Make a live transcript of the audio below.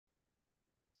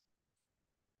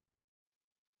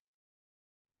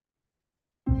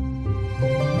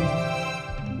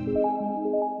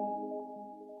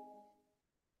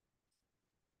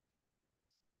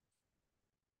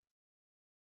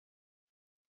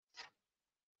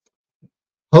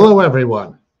Hello,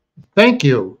 everyone. Thank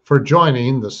you for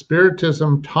joining the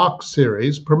Spiritism Talk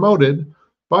series promoted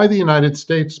by the United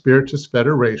States Spiritist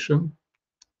Federation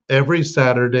every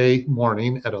Saturday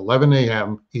morning at 11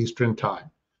 a.m. Eastern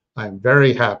Time. I'm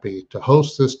very happy to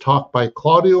host this talk by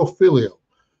Claudio Filho,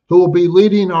 who will be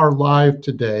leading our live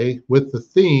today with the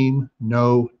theme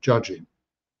No Judging.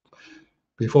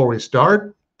 Before we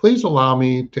start, please allow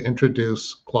me to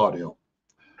introduce Claudio.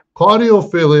 Claudio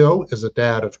Filho is a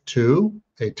dad of two,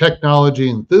 a technology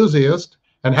enthusiast,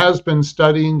 and has been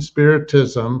studying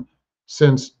Spiritism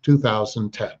since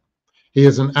 2010. He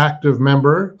is an active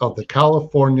member of the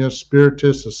California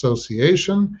Spiritist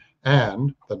Association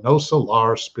and the Nosso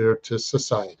Spiritist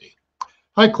Society.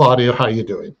 Hi, Claudio. How are you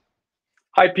doing?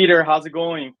 Hi, Peter. How's it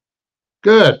going?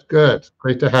 Good, good.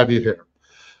 Great to have you here.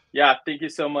 Yeah, thank you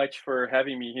so much for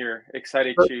having me here.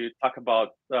 Excited to talk about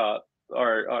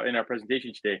our in our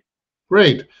presentation today.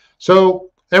 Great.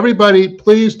 So, everybody,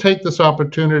 please take this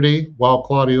opportunity while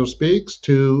Claudio speaks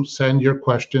to send your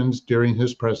questions during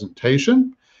his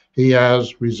presentation. He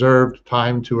has reserved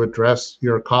time to address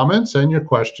your comments and your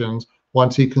questions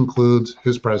once he concludes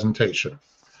his presentation.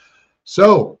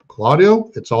 So,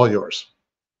 Claudio, it's all yours.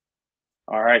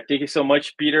 All right, thank you so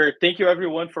much, Peter. Thank you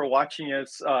everyone for watching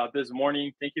us this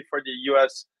morning. Thank you for the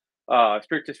U.S.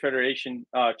 Spiritist Federation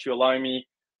to allowing me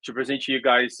to present to you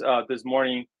guys this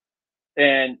morning.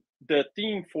 And the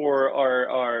theme for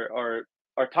our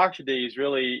talk today is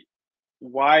really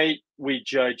why we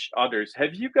judge others.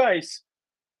 Have you guys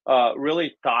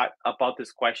really thought about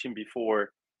this question before?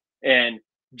 And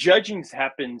judging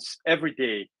happens every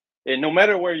day, and no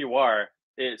matter where you are,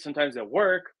 sometimes at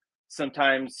work,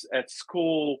 sometimes at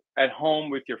school, at home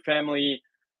with your family,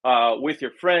 with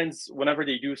your friends, whenever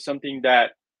they do something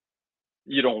that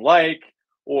you don't like,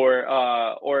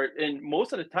 or and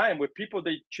most of the time with people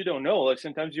that you don't know, like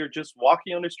sometimes you're just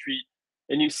walking on the street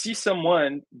and you see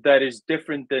someone that is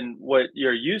different than what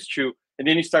you're used to, and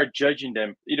then you start judging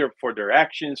them either for their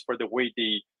actions, for the way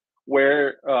they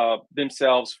wear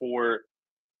themselves, for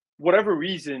whatever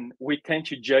reason. We tend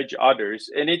to judge others,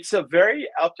 and it's a very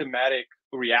automatic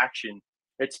reaction.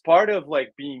 It's part of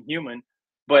like being human,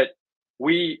 but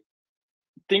we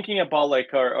thinking about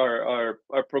like our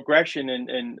progression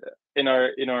and in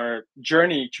our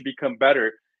journey to become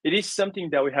better. It is something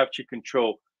that we have to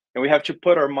control, and we have to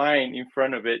put our mind in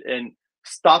front of it and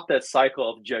stop that cycle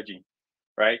of judging,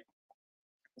 right?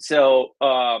 So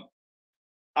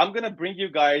I'm gonna bring you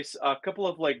guys a couple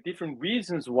of like different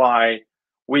reasons why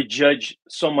we judge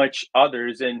so much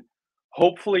others, and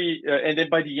hopefully and then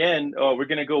by the end we're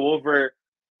gonna go over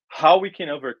how we can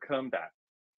overcome that,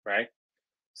 right?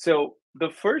 So the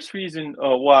first reason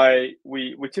why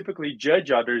we typically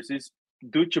judge others is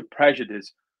due to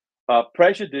prejudice.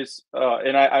 Prejudice,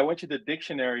 and I went to the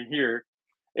dictionary here.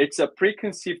 It's a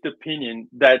preconceived opinion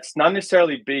that's not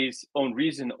necessarily based on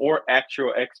reason or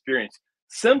actual experience.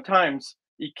 Sometimes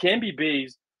it can be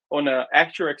based on an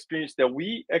actual experience that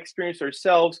we experience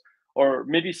ourselves, or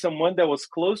maybe someone that was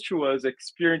close to us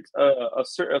experienced a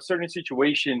certain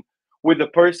situation with a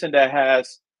person that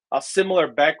has a similar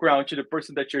background to the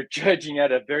person that you're judging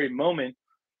at a very moment.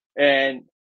 And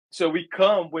so we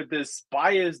come with this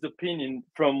biased opinion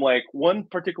from like one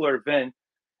particular event,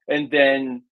 and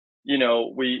then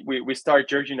we start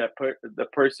judging the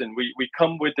person. We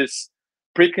come with this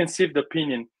preconceived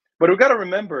opinion, but we got to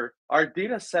remember our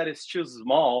data set is too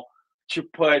small to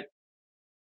put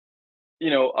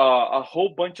a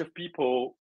whole bunch of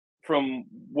people from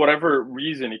whatever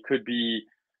reason. It could be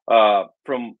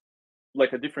from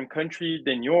like a different country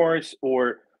than yours,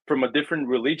 or from a different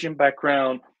religion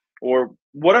background, or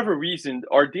whatever reason.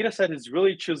 Our data set is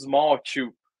really too small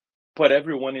to put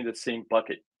everyone in the same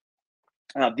bucket.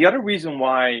 The other reason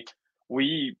why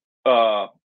we uh,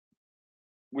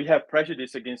 we have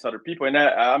prejudice against other people, and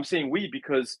I'm saying we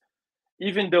because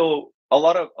even though a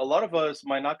lot of us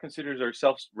might not consider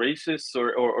ourselves racist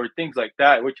or things like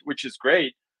that, which is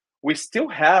great, we still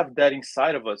have that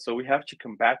inside of us, so we have to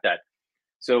combat that.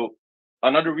 So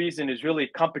another reason is really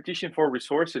competition for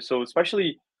resources. So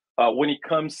especially when it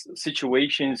comes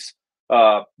situations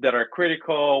that are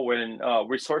critical, when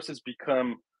resources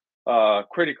become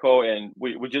critical, and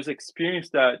we just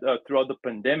experienced that throughout the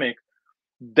pandemic.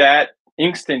 That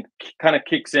instinct kind of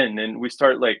kicks in, and we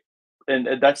start like, and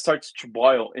that starts to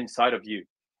boil inside of you,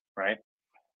 right?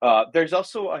 There's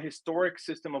also a historic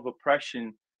system of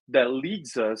oppression that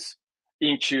leads us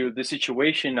into the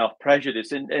situation of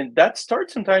prejudice, and that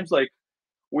starts sometimes like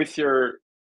with your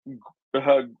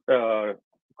uh, uh,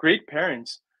 great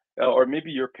parents, or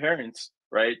maybe your parents,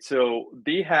 right? So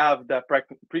they have that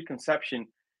preconception,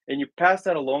 and you pass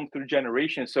that along through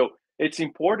generations. So it's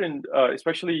important,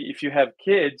 especially if you have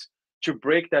kids, to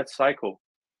break that cycle.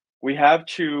 We have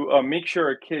to make sure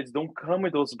our kids don't come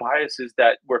with those biases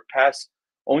that were passed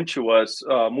on to us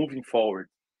moving forward,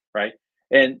 right?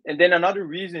 And then another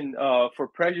reason for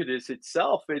prejudice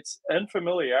itself, it's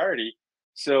unfamiliarity.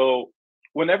 So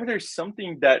whenever there's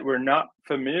something that we're not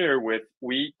familiar with,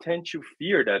 we tend to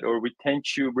fear that, or we tend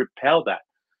to repel that.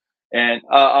 And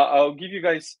I'll give you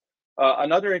guys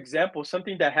another example,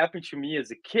 something that happened to me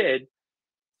as a kid.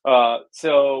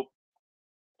 So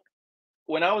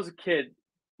when I was a kid,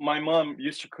 my mom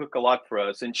used to cook a lot for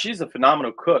us, and she's a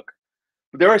phenomenal cook.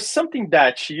 But there was something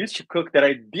that she used to cook that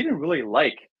I didn't really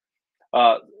like,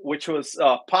 which was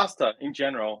pasta in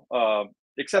general,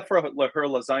 except for her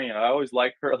lasagna. I always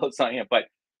liked her lasagna, but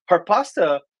her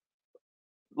pasta,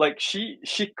 like she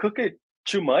cooked it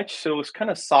too much, so it was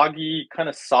kind of soggy, kind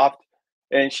of soft,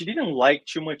 and she didn't like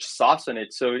too much sauce in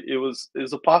it. So it was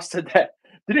a pasta that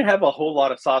didn't have a whole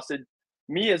lot of sauce. And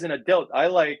me as an adult, I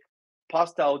like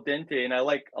pasta al dente, and I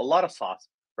like a lot of sauce,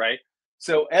 right?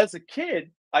 So as a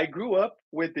kid, I grew up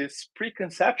with this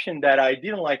preconception that I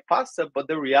didn't like pasta, but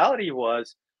the reality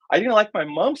was I didn't like my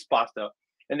mom's pasta.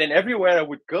 And then everywhere I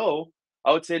would go,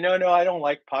 I would say, no, no, I don't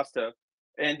like pasta.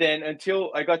 And then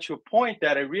until I got to a point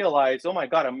that I realized, oh my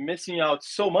God, I'm missing out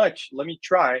so much. Let me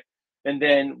try. And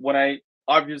then when I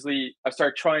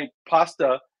started trying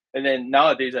pasta, and then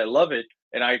nowadays I love it,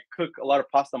 and I cook a lot of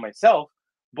pasta myself.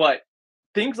 But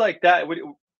things like that,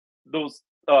 those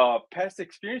past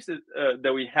experiences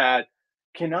that we had,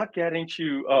 cannot get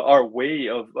into our way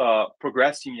of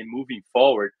progressing and moving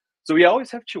forward. So we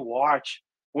always have to watch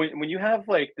when you have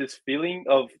like this feeling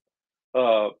of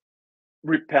uh,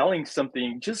 repelling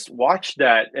something, just watch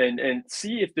that and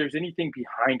see if there's anything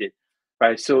behind it,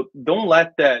 right? So don't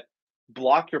let that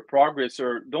block your progress,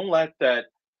 or don't let that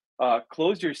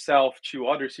close yourself to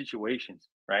other situations,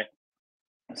 right?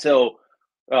 So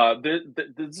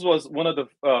this was one of the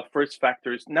first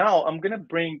factors. Now I'm gonna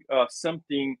bring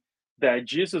something that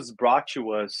Jesus brought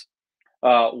to us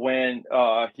when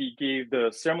he gave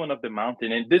the Sermon of the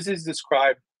Mountain, and this is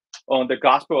described on the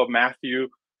Gospel of Matthew,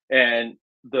 and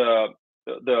the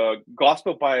the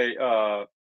Gospel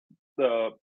the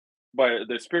by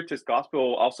the Spiritist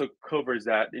Gospel also covers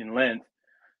that in length.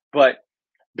 But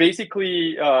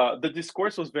basically, the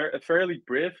discourse was very fairly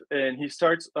brief, and he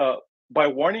starts by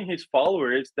warning his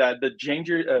followers that the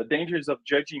dangers of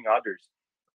judging others.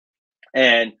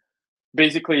 And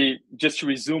basically, just to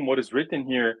resume what is written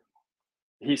here,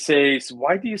 he says,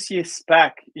 "Why do you see a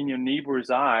speck in your neighbor's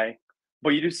eye, but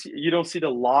you don't see the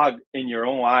log in your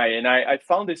own eye?" And I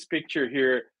found this picture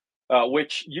here,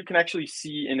 which you can actually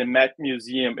see in the Met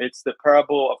Museum. It's the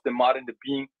parable of the mud and the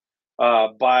bean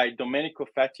by Domenico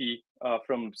Fetti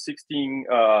from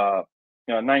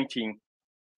 1619.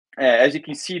 As you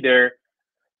can see there,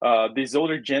 this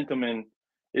older gentleman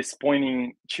is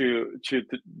pointing to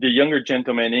the younger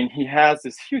gentleman, and he has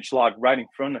this huge log right in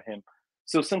front of him.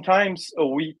 So sometimes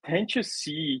we tend to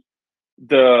see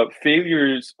the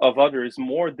failures of others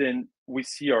more than we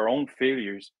see our own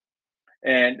failures.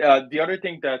 And the other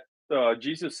thing that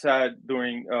Jesus said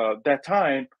during that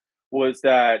time was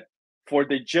that for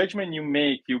the judgment you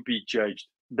make, you'll be judged.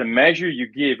 The measure you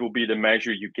give will be the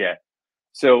measure you get.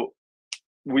 So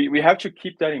we have to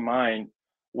keep that in mind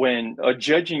when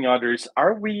judging others.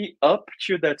 Are we up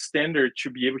to that standard to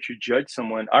be able to judge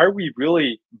someone? Are we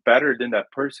really better than that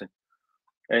person?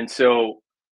 And so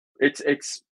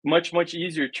it's much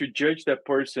easier to judge that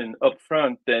person up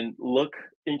front than look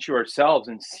into ourselves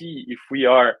and see if we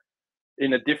are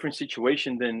in a different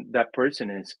situation than that person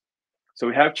is. So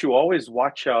we have to always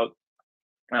watch out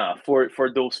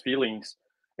for those feelings,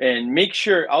 and make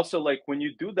sure also, like when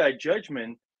you do that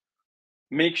judgment,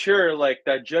 make sure like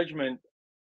that judgment,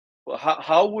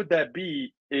 how would that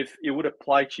be if it would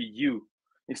apply to you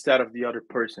instead of the other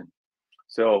person.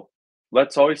 So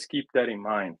let's always keep that in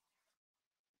mind.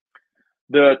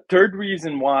 The third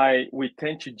reason why we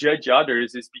tend to judge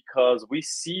others is because we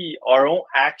see our own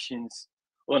actions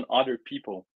on other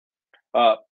people.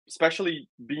 uh, Especially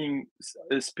being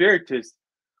a spiritist,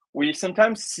 we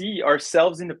sometimes see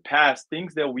ourselves in the past,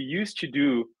 things that we used to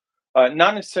do,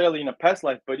 not necessarily in a past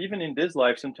life, but even in this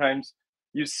life. Sometimes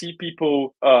you see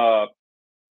people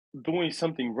doing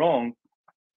something wrong,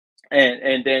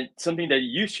 and then something that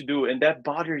you used to do, and that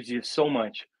bothers you so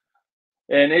much.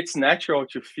 And it's natural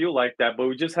to feel like that, but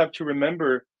we just have to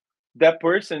remember that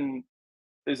person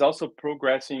is also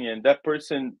progressing, and that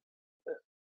person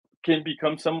can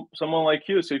become someone like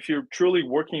you. So if you're truly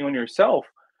working on yourself,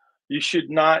 you should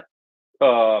not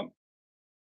uh,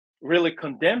 really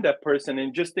condemn that person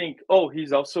and just think, oh,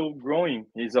 he's also growing.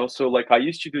 He's also like, I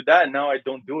used to do that, now I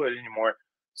don't do it anymore.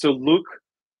 So look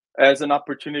as an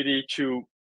opportunity to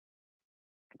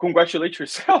congratulate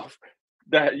yourself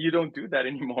that you don't do that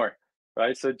anymore,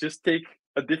 right? So just take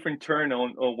a different turn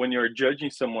on when you're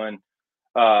judging someone.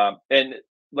 And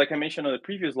like I mentioned on the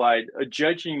previous slide,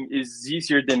 judging is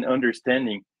easier than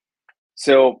understanding.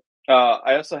 So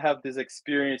I also have this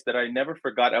experience that I never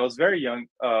forgot. I was very young.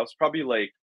 I was probably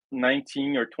like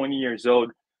 19 or 20 years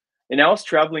old, and I was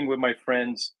traveling with my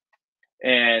friends,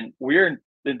 and we're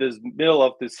in this middle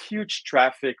of this huge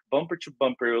traffic, bumper to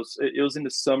bumper. It was in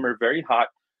the summer, very hot,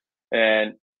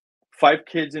 and five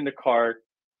kids in the car.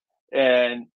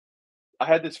 And I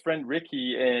had this friend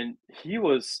Ricky, and he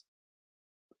was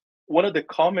one of the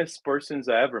calmest persons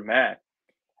I ever met.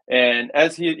 And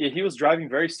as he was driving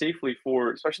very safely,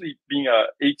 for especially being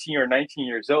 18 or 19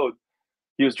 years old,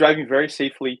 he was driving very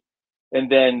safely. And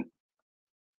then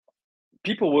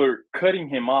people were cutting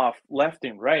him off left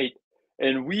and right.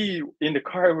 And we in the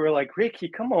car were like, Ricky,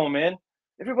 come on, man.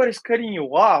 Everybody's cutting you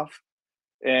off.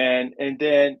 And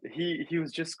then he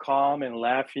was just calm and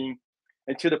laughing,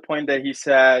 and to the point that he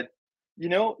said, you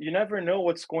never know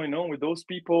what's going on with those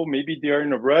people. Maybe they are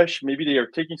in a rush, maybe they are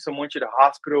taking someone to the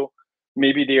hospital,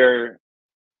 maybe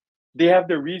they have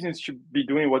their reasons to be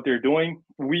doing what they're doing.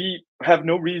 We have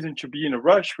no reason to be in a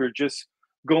rush. We're just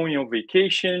going on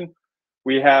vacation.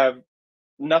 We have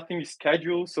nothing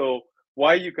scheduled. So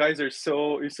why you guys are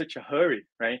so in such a hurry,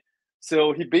 right?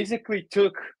 So he basically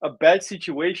took a bad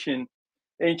situation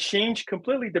and changed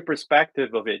completely the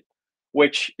perspective of it,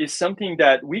 which is something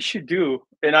that we should do.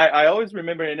 And I always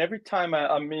remember, and every time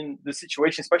I'm in the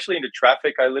situation, especially in the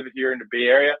traffic, I live here in the Bay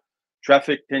Area,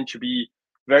 traffic tends to be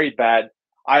very bad.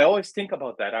 I always think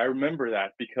about that. I remember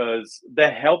that because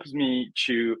that helps me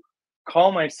to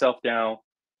calm myself down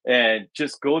and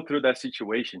just go through that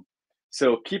situation.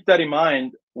 So keep that in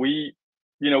mind. We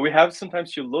have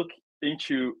sometimes to look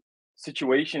into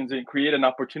situations and create an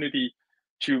opportunity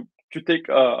to to take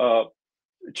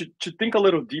to think a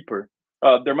little deeper.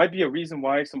 There might be a reason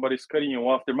why somebody's cutting you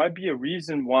off. There might be a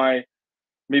reason why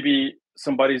maybe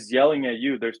somebody's yelling at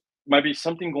you. There's might be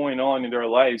something going on in their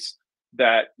lives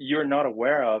that you're not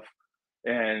aware of,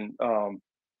 and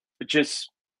just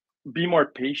be more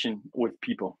patient with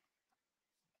people.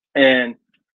 And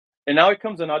now it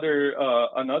comes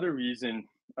another reason,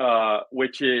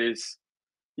 which is,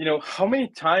 how many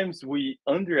times we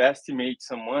underestimate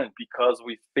someone because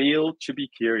we fail to be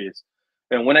curious.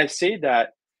 And when I say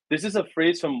that, this is a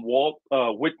phrase from Walt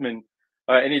Whitman,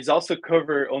 and it's also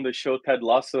covered on the show Ted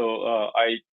Lasso.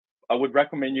 I would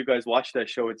recommend you guys watch that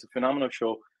show. It's a phenomenal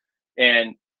show.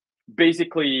 And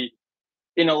basically,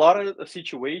 in a lot of the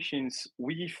situations,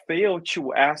 we fail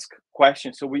to ask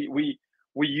questions. So we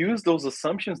use those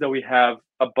assumptions that we have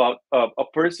about a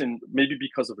person, maybe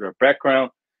because of their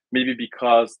background, maybe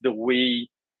because the way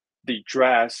they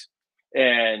dress,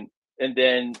 and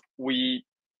then we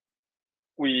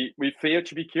fail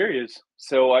to be curious.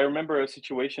 So I remember a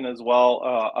situation as well.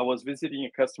 I was visiting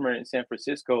a customer in San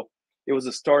Francisco. It was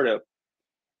a startup,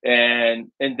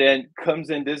 and then comes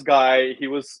in this guy. He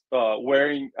was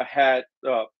wearing a hat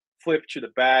flipped to the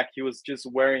back. He was just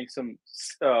wearing some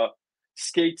uh,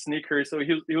 skate sneakers, so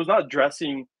he was not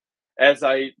dressing as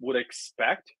I would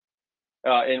expect.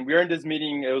 And we are in this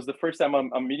meeting. It was the first time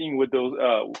I'm meeting with those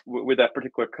with that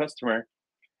particular customer.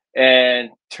 And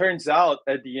turns out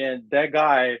at the end, that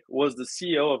guy was the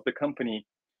CEO of the company,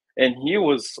 and he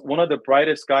was one of the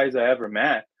brightest guys I ever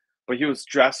met. But he was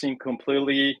dressing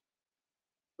completely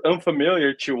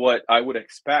unfamiliar to what I would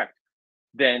expect.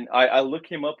 Then I look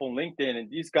him up on LinkedIn,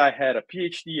 and this guy had a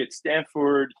PhD at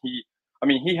Stanford.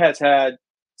 He has had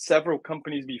several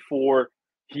companies before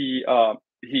he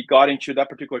got into that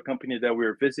particular company that we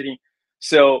were visiting.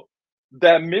 So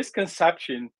that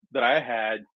misconception that I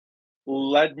had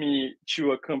led me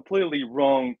to a completely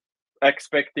wrong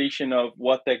expectation of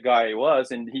what that guy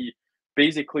was, and he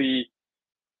basically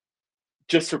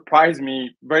just surprised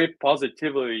me very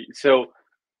positively. So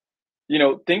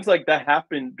things like that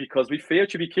happen because we fail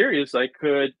to be curious. I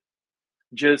could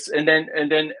just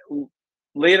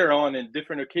later on in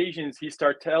different occasions he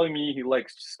start telling me he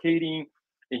likes skating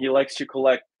and he likes to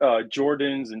collect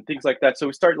Jordans and things like that. So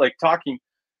we start like talking.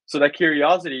 So that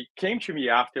curiosity came to me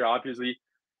after, obviously.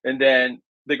 And then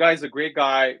the guy's a great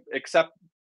guy, except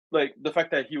like the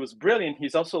fact that he was brilliant.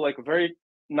 He's also like a very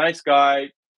nice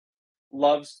guy,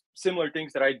 loves similar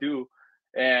things that I do.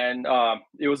 And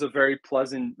it was a very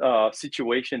pleasant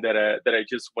situation that I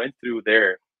just went through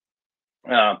there.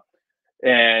 Um,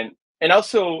 and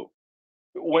also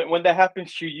when that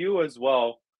happens to you as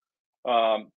well,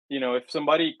 if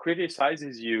somebody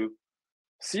criticizes you,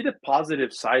 see the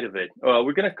positive side of it.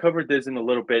 We're gonna cover this in a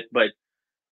little bit, but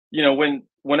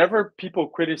whenever people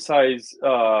criticize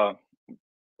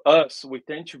us, we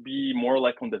tend to be more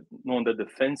like on the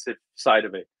defensive side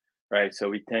of it, right? So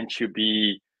we tend to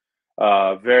be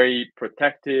very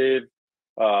protective.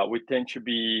 We tend to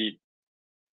be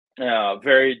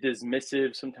very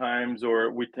dismissive sometimes,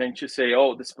 or we tend to say,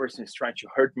 "Oh, this person is trying to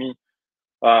hurt me."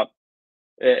 Uh,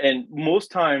 and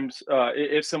most times,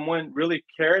 if someone really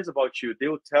cares about you, they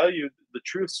will tell you the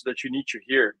truths that you need to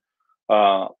hear.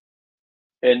 Uh,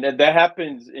 and that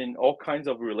happens in all kinds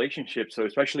of relationships. So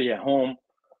especially at home,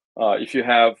 if you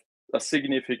have a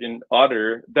significant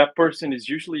other, that person is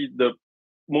usually the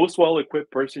most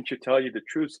well-equipped person to tell you the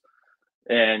truth.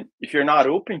 And if you're not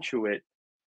open to it,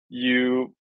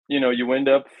 you end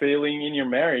up failing in your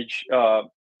marriage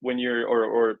when you're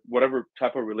or whatever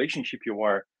type of relationship you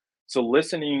are. So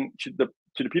listening to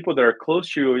the people that are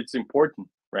close to you, it's important,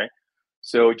 right?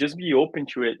 So just be open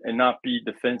to it and not be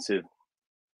defensive,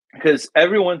 because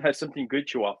everyone has something good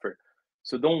to offer.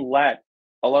 So don't let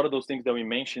a lot of those things that we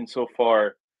mentioned so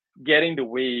far get in the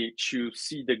way to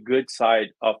see the good side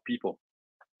of people.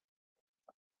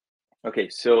 Okay,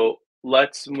 so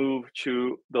let's move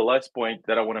to the last point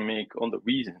that I want to make on the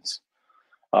reasons.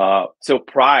 So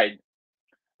pride.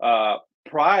 Uh,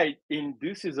 Pride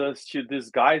induces us to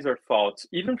disguise our faults,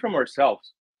 even from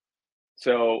ourselves.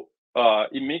 So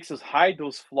it makes us hide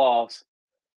those flaws.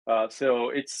 So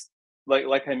it's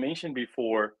like I mentioned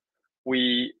before,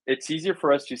 we it's easier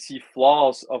for us to see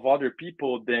flaws of other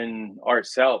people than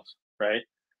ourselves, right?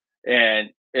 And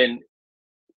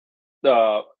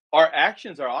the our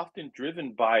actions are often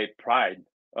driven by pride.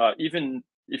 Even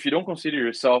if you don't consider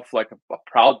yourself like a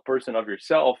proud person of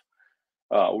yourself,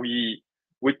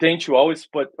 we tend to always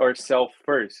put ourselves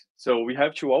first. So we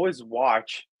have to always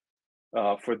watch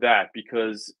for that,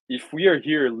 because if we are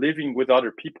here living with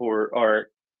other people,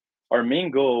 our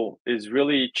main goal is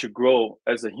really to grow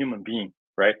as a human being,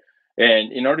 right?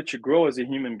 And in order to grow as a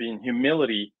human being,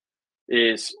 humility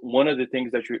is one of the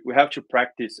things that we have to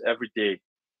practice every day.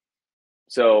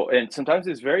 So, and sometimes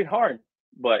it's very hard,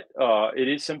 but it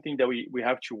is something that we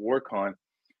have to work on.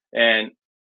 And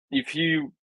if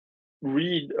you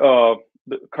read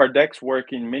Kardec's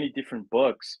work in many different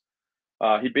books,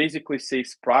 he basically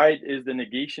says pride is the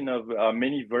negation of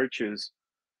many virtues,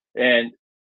 and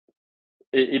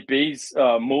it bases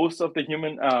most of the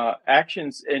human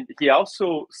actions. And he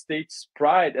also states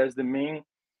pride as the main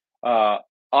uh,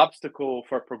 obstacle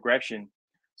for progression.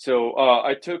 So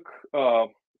I took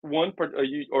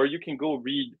or you can go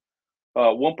read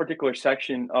one particular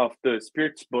section of the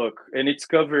Spirit's book, and it's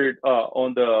covered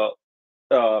on the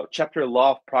chapter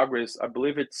Law of Progress. I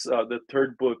believe it's the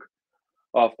third book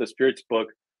of the Spirit's book,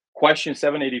 question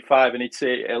 785. And it's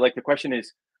like the question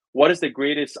is, what is the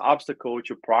greatest obstacle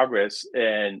to progress?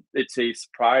 And it says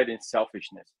pride and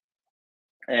selfishness.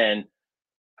 And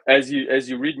as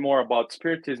you read more about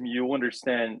Spiritism, you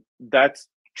understand that's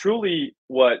truly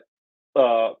what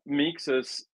makes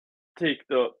us take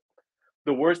the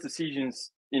worst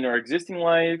decisions in our existing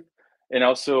life, and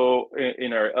also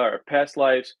in our past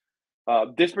lives.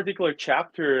 This particular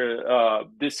chapter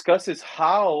discusses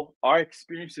how our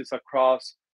experiences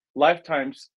across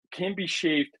lifetimes can be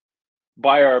shaped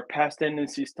by our past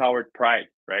tendencies toward pride,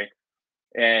 right?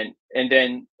 And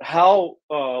then how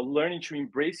learning to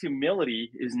embrace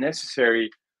humility is necessary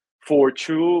for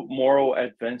true moral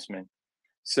advancement.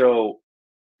 So,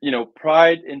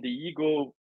 pride and the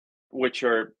ego, which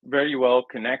are very well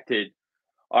connected,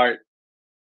 are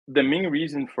the main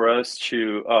reason for us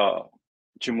to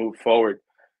move forward.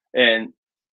 And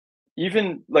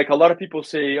even like a lot of people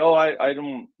say, "Oh, I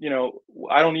don't,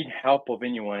 I don't need help of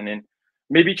anyone." And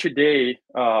maybe today,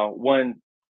 one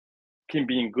can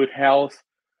be in good health,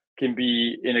 can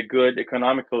be in a good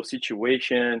economical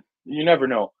situation. You never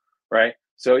know, right?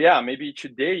 So yeah, maybe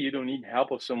today you don't need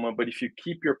help of someone, but if you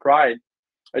keep your pride,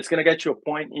 it's gonna get to a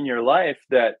point in your life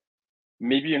that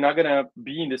maybe you're not gonna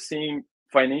be in the same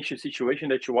financial situation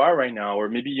that you are right now, or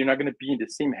maybe you're not gonna be in the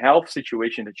same health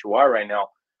situation that you are right now.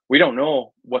 We don't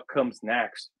know what comes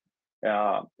next.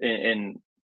 And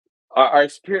our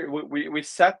spirit, we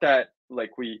set that,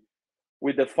 like we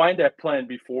defined that plan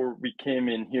before we came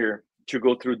in here to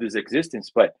go through this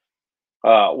existence, but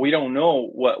we don't know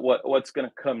what's going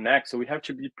to come next. So we have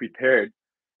to be prepared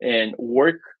and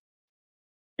work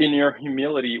in your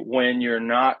humility when you're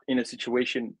not in a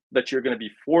situation that you're going to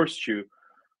be forced to.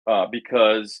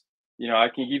 Because I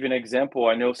can give you an example.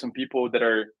 I know some people that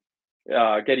are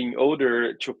getting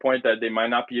older to a point that they might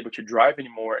not be able to drive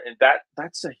anymore, and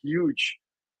that's a huge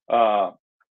uh,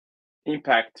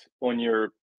 impact on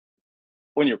your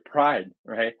on your pride,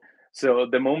 right? So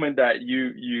the moment that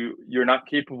you're not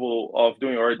capable of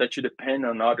doing, or that you depend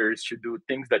on others to do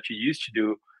things that you used to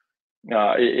do,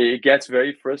 it gets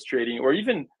very frustrating. Or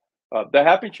even that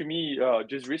happened to me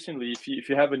just recently. If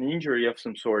you have an injury of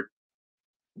some sort,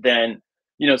 then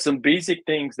some basic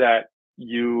things that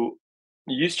you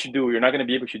used to do, you're not going to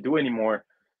be able to do anymore,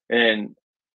 and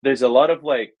there's a lot of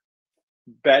like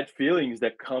bad feelings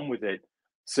that come with it.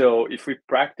 So if we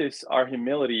practice our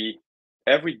humility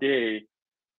every day,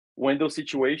 when those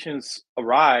situations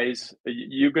arise,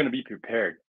 you're going to be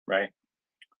prepared, right?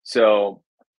 So,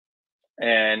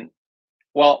 and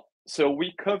well, so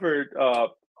we covered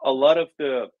a lot of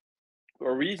the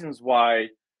reasons why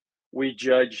we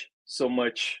judge so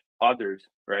much others,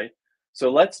 right?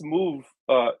 So let's move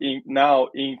now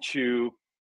into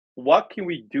what can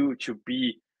we do to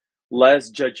be less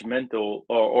judgmental,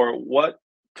 or what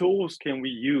tools can we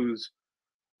use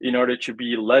in order to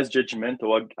be less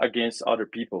judgmental against other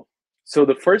people. So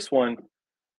the first one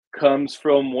comes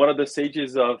from one of the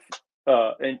sages of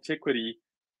antiquity,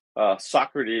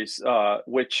 Socrates,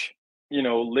 which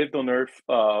lived on Earth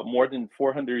more than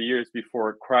 400 years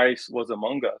before Christ was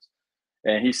among us,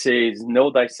 and he says,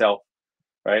 "Know thyself."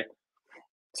 Right.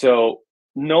 So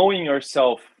knowing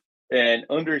yourself and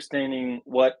understanding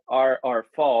what are our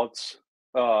faults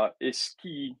is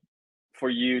key for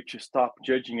you to stop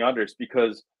judging others,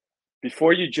 because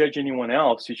before you judge anyone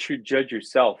else, you should judge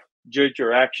yourself, judge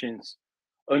your actions,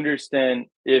 understand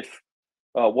if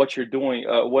what you're doing,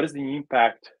 what is the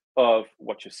impact of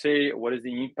what you say, what is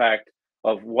the impact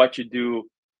of what you do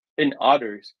in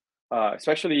others.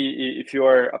 Especially if you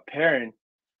are a parent,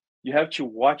 you have to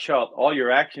watch out all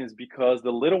your actions, because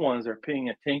the little ones are paying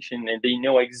attention and they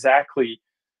know exactly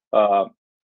uh,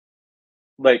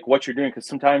 like what you're doing. Because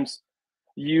sometimes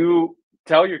you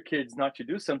tell your kids not to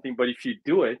do something, but if you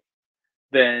do it,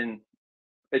 then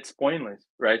it's pointless,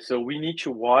 right? So we need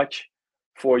to watch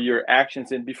for your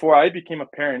actions. And before I became a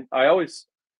parent, I always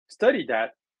studied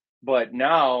that, but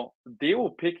now they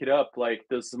will pick it up, like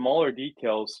the smaller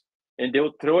details, and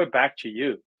they'll throw it back to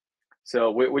you.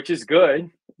 So which is good,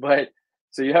 but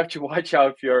so you have to watch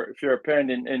out if you're a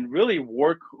parent, and really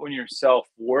work on yourself,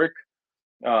 work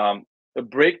um,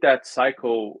 break that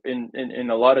cycle in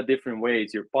a lot of different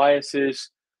ways. Your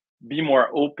biases, be more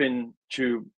open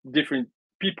to different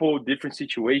people, different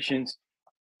situations,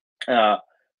 uh,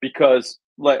 because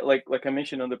like I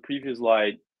mentioned on the previous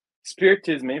slide,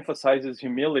 Spiritism emphasizes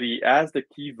humility as the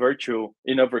key virtue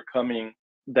in overcoming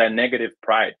that negative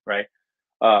pride, right?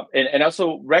 And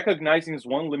also recognizing his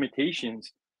own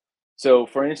limitations. So,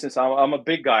 for instance, I'm a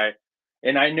big guy,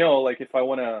 and I know, like, if I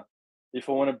wanna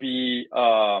be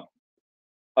a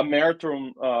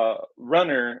marathon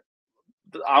runner,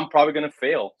 I'm probably gonna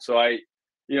fail. So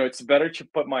it's better to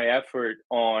put my effort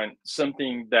on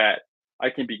something that I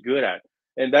can be good at,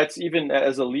 and that's even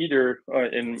as a leader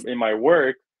in my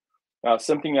work.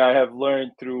 Something I have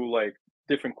learned through like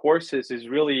different courses is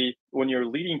really, when you're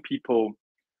leading people,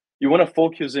 you want to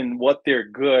focus in what they're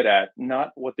good at, not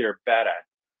what they're bad at.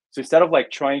 So instead of like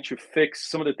trying to fix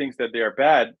some of the things that they are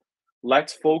bad,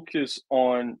 let's focus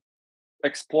on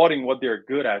exploiting what they're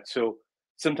good at. So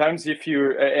sometimes if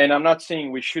you're, and I'm not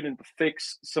saying we shouldn't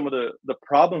fix some of the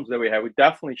problems that we have, we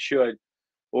definitely should,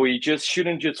 but we just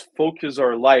shouldn't just focus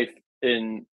our life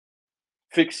in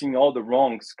fixing all the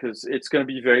wrongs, because it's going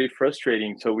to be very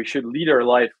frustrating. So we should lead our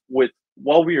life with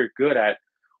what we are good at,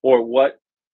 or what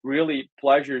really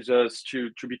pleasures us to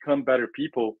become better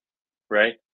people,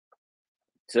 right?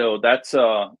 So that's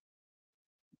one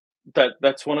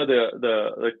of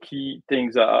the key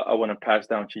things I want to pass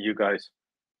down to you guys.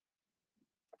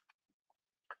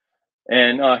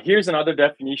 And here's another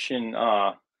definition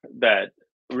that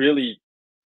really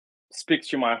speaks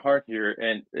to my heart here,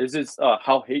 and this is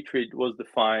how hatred was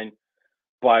defined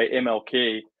by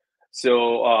MLK.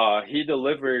 So he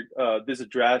delivered this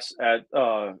address at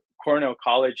Cornell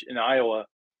College in Iowa,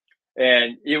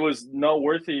 and it was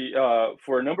noteworthy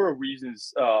for a number of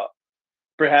reasons.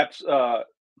 Perhaps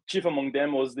chief among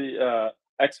them was the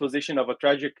exposition of a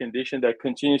tragic condition that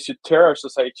continues to tear our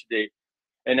society today.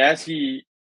 And as he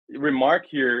remarked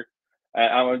here,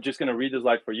 I'm just going to read this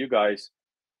slide for you guys.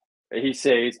 He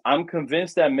says, "I'm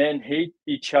convinced that men hate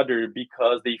each other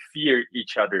because they fear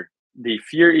each other. They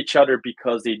fear each other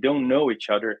because they don't know each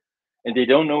other. And they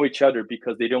don't know each other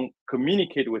because they don't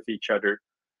communicate with each other.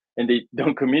 And they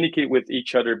don't communicate with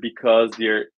each other because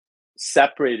they're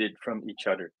separated from each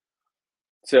other."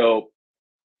 So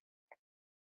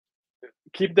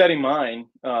keep that in mind.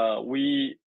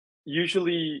 We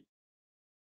usually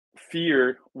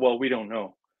fear what we don't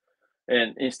know.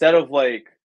 And instead of like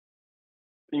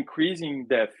increasing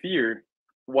that fear,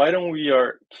 why don't we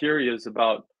are curious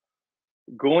about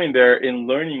going there and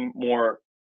learning more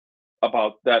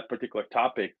about that particular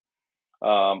topic?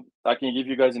 I can give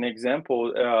you guys an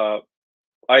example.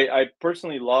 I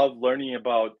personally love learning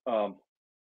about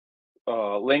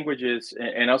languages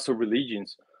and also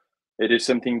religions. It is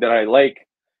something that I like.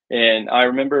 And I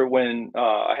remember when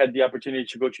I had the opportunity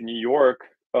to go to New York,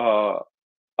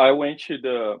 I went to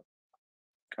the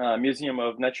Museum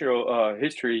of Natural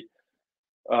History,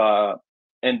 uh,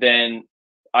 and then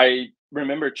I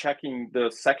remember checking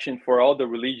the section for all the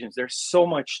religions. There's so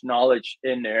much knowledge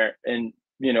in there, and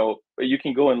you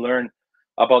can go and learn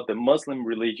about the Muslim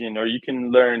religion, or you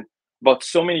can learn about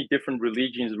so many different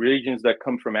religions that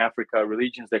come from Africa,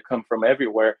 religions that come from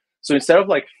everywhere. So instead of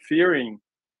like fearing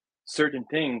certain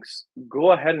things,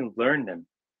 go ahead and learn them.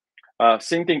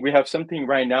 Same thing. We have something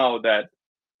right now that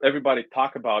everybody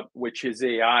talk about, which is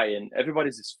AI, and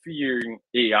everybody's just fearing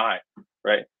AI,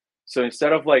 right? So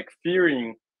instead of like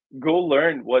fearing, go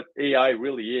learn what AI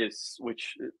really is,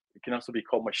 which can also be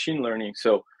called machine learning.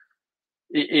 So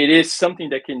it is something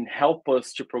that can help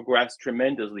us to progress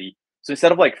tremendously. So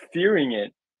instead of like fearing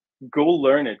it, go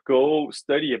learn it, go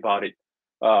study about it.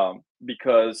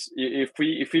 Because if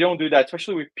we don't do that,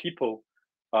 especially with people,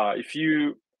 if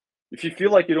you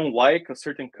feel like you don't like a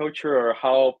certain culture or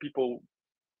how people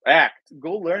act,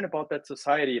 go learn about that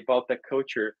society, about that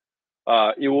culture.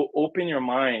 It will open your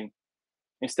mind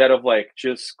instead of like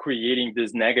just creating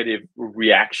this negative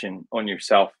reaction on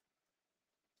yourself.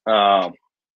 Um,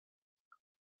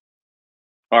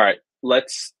 all right,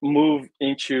 let's move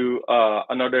into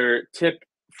another tip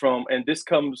from, and this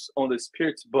comes on the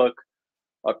Spirits book,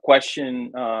 a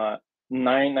question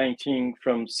 919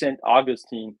 from Saint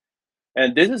Augustine.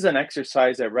 And this is an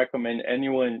exercise I recommend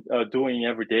anyone doing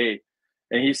every day.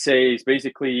 And he says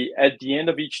basically, at the end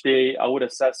of each day, I would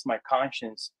assess my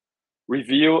conscience,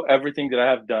 review everything that I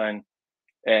have done,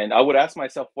 and I would ask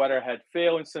myself whether I had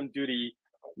failed in some duty,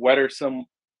 whether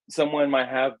someone might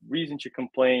have reason to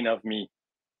complain of me.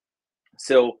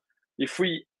 So if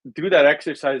we do that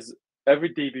exercise every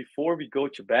day before we go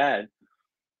to bed,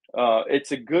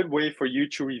 it's a good way for you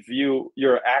to review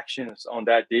your actions on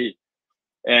that day.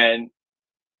 And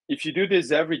if you do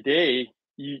this every day,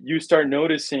 you start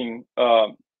noticing,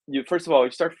 you first of all,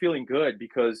 you start feeling good,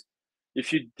 because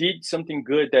if you did something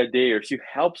good that day, or if you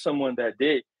help someone that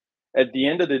day, at the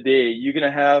end of the day, you're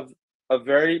gonna have a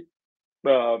very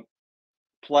uh,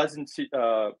 pleasant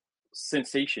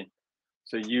sensation.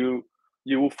 So you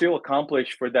will feel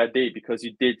accomplished for that day because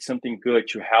you did something good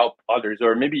to help others,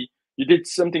 or maybe you did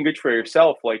something good for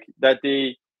yourself. Like that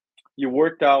day, you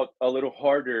worked out a little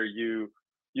harder. You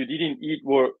didn't eat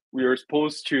what we were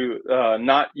supposed to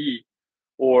not eat,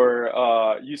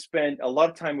 or you spent a lot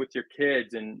of time with your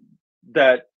kids, and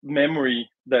that memory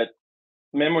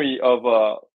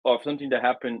of something that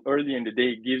happened early in the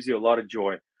day gives you a lot of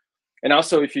joy. And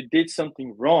also, if you did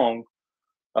something wrong,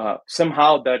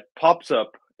 somehow that pops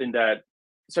up in that,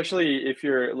 especially if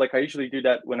you're like, I usually do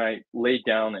that when I lay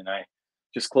down and I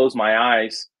just close my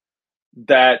eyes,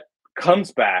 that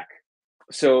comes back.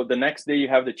 So the next day you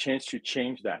have the chance to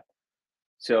change that.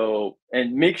 So,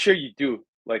 and make sure you do,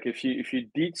 like, if you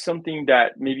did something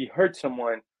that maybe hurt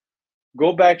someone,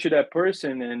 go back to that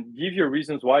person and give your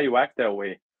reasons why you act that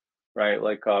way, right?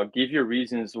 Like, give your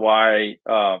reasons why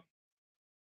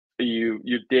you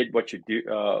did what you do,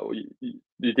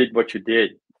 you did what you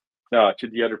did to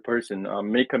the other person.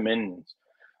 Make amendments.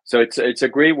 So it's a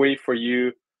great way for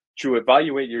you to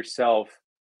evaluate yourself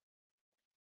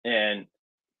and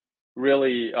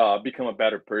really become a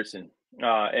better person.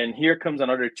 And here comes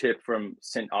another tip from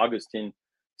Saint Augustine.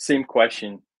 Same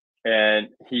question, and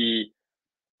the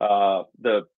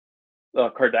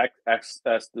Kardec asked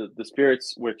the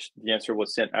spirits, which the answer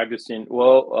was Saint Augustine.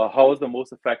 Well, how is the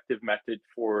most effective method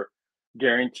for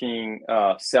guaranteeing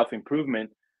self improvement?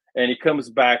 And it comes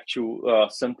back to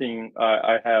something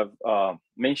I have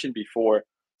mentioned before.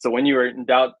 So when you are in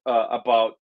doubt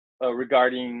about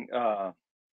regarding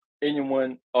any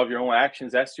one of your own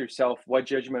actions, ask yourself what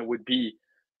judgment would be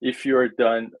if you're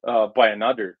done by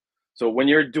another. So when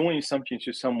you're doing something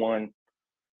to someone,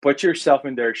 put yourself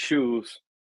in their shoes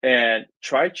and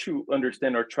try to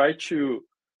understand, or try to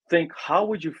think, how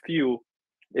would you feel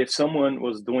if someone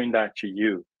was doing that to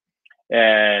you?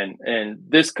 And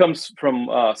this comes from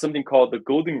something called the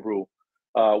golden rule,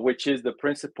 which is the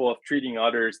principle of treating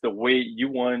others the way you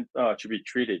want to be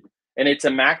treated. And it's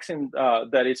a maxim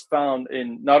that is found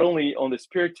in not only on the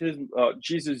Spiritism.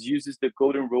 Jesus uses the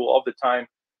golden rule all the time,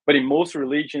 but in most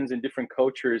religions in different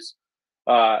cultures,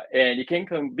 and it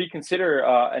can be considered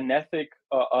an ethic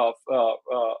of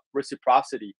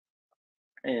reciprocity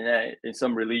in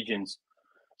some religions.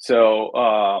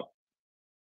 So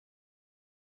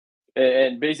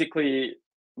and basically,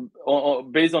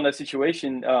 based on that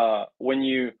situation, when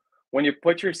you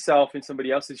put yourself in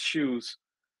somebody else's shoes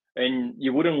and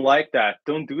you wouldn't like that,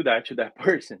 don't do that to that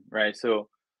person, right? So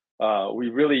we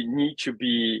really need to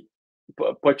be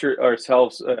put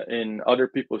ourselves in other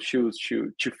people's shoes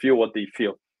to feel what they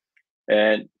feel.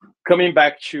 And coming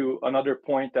back to another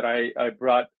point that I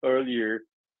brought earlier,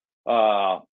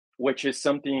 uh, which is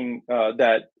something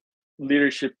that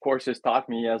leadership courses taught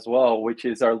me as well, which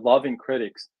is our loving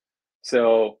critics.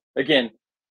 So again,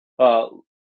 uh,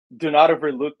 do not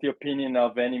overlook the opinion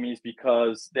of enemies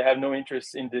because they have no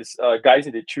interest in this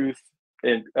guiding the truth.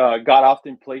 And God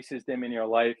often places them in your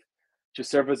life to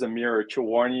serve as a mirror to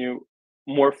warn you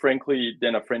more frankly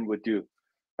than a friend would do.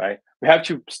 Right? We have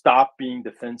to stop being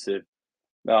defensive.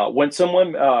 When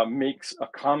someone makes a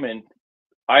comment,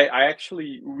 I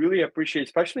actually really appreciate,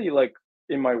 especially like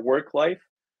in my work life,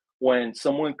 when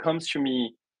someone comes to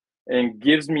me and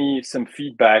gives me some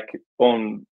feedback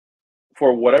on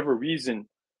for whatever reason.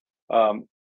 um,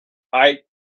 I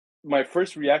My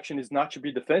first reaction is not to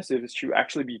be defensive; is to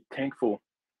actually be thankful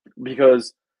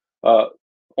because uh,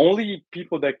 only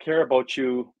people that care about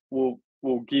you will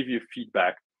give you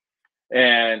feedback.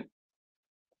 And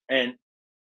and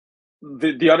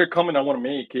the other comment I want to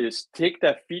make is take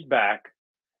that feedback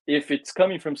if it's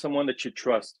coming from someone that you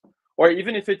trust, or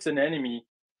even if it's an enemy.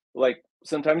 Like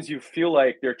sometimes you feel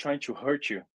like they're trying to hurt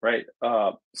you, right?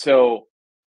 So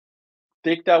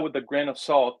take that with a grain of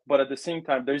salt, but at the same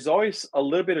time there's always a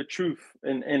little bit of truth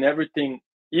in everything.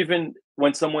 Even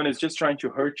when someone is just trying to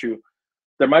hurt you,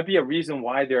 there might be a reason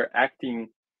why they're acting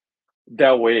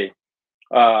that way.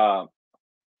 uh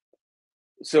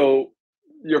so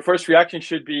your first reaction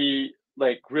should be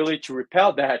like really to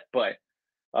repel that, but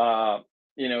uh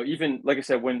even like I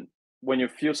said, when you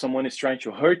feel someone is trying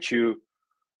to hurt you,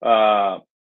 uh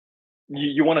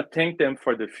you want to thank them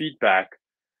for the feedback,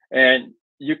 and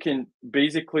you can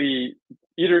basically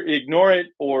either ignore it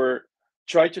or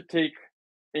try to take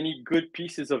any good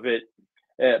pieces of it,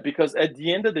 because at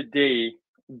the end of the day,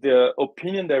 the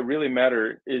opinion that really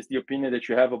matter is the opinion that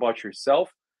you have about yourself,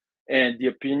 and the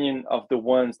opinion of the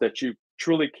ones that you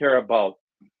truly care about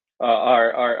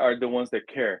are the ones that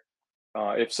care.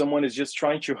 If someone is just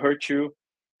trying to hurt you,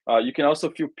 you can also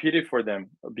feel pity for them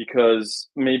because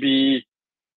maybe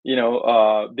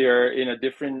they're in a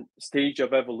different stage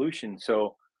of evolution.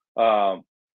 So um,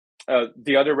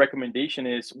 the other recommendation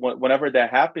is whenever that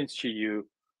happens to you,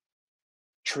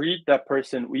 treat that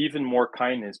person with even more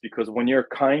kindness, because when you're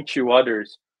kind to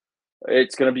others,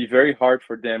 it's going to be very hard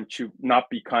for them to not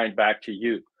be kind back to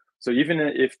you. So even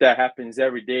if that happens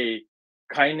every day,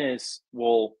 kindness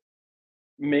will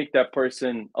make that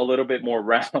person a little bit more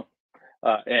round,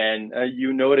 and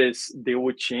you notice they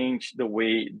would change the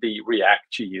way they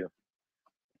react to you.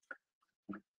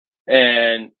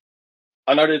 And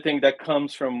another thing that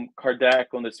comes from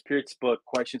Kardec on the Spirits book,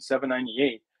 question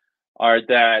 798, are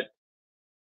that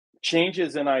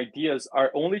changes and ideas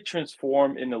are only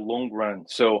transformed in the long run.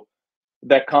 So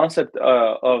that concept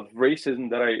of racism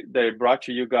that I brought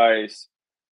to you guys,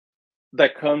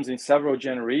 that comes in several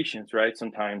generations, right?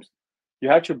 Sometimes you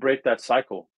have to break that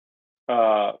cycle,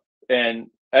 uh,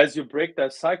 and as you break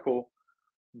that cycle,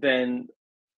 then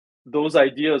those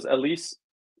ideas, at least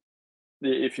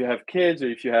if you have kids or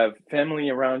if you have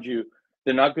family around you,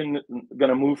 they're not going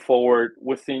to move forward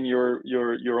within your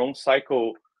own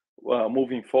cycle,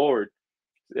 moving forward.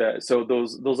 So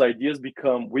those ideas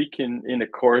become weakened in the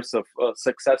course of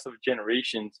successive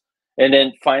generations, and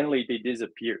then finally they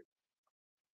disappear.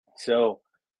 So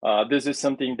this is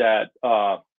something that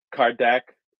Kardec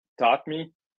taught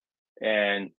me,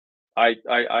 and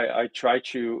I try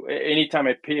to anytime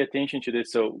I pay attention to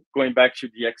this. So going back to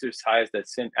the exercise that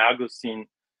Saint Augustine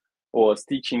was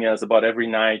teaching us about every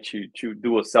night to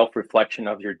do a self reflection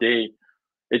of your day,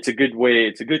 it's a good way,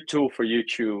 it's a good tool for you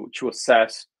to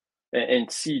assess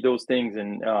and see those things.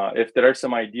 And if there are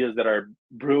some ideas that are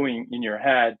brewing in your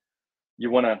head,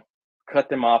 you want to cut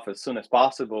them off as soon as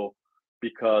possible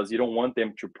because you don't want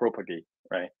them to propagate,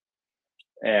 right?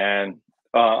 And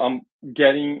I'm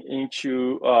getting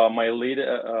into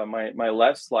my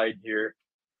last slide here,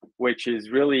 which is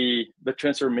really the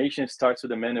transformation starts with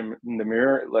the man in the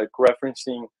mirror, like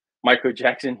referencing Michael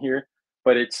Jackson here.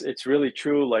 But it's really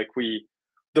true. Like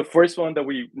the first one that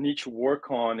we need to work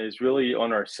on is really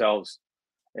on ourselves,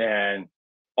 and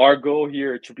our goal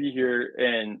here to be here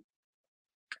and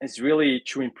is really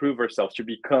to improve ourselves, to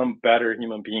become better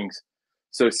human beings.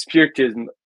 So spiritism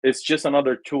is just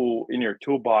another tool in your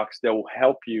toolbox that will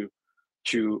help you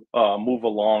to move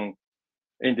along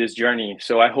in this journey.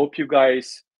 So I hope you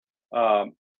guys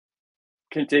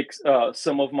can take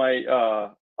some of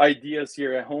my ideas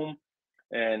here at home.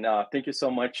 And thank you so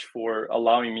much for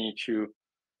allowing me to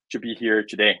be here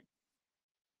today.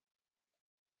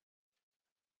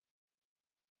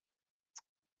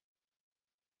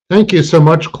 Thank you so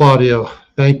much, Claudio.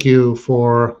 Thank you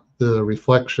for the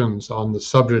reflections on the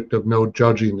subject of no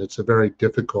judging. It's a very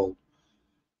difficult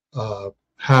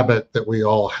habit that we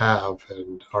all have,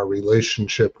 and our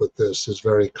relationship with this is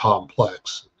very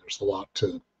complex. There's a lot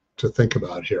to think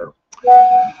about here.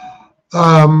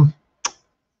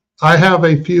 I have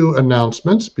a few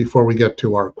announcements before we get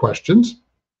to our questions.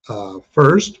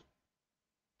 First,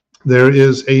 there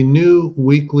is a new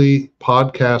weekly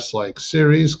podcast-like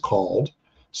series called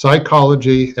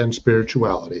Psychology and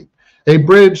Spirituality, a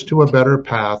bridge to a better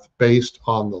path based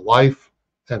on the life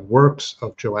and works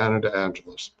of Joanna de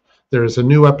Angelis. There is a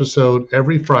new episode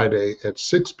every Friday at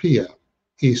 6 p.m.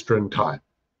 Eastern Time.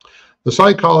 The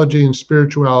Psychology and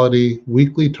Spirituality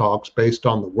weekly talks based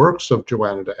on the works of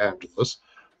Joanna de Angelis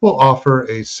will offer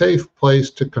a safe place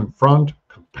to confront,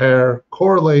 compare,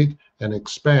 correlate, and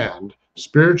expand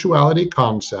spirituality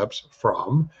concepts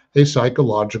from a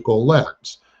psychological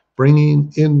lens,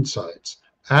 bringing insights,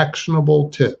 actionable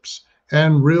tips,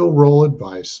 and real-world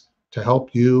advice to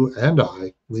help you and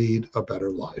I lead a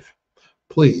better life.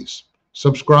 Please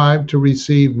subscribe to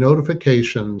receive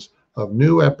notifications of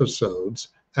new episodes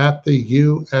at the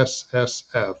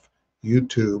USSF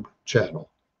YouTube channel.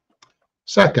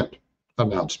 Second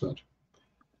announcement.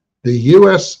 The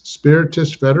U.S.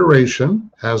 Spiritist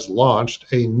Federation has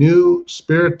launched a new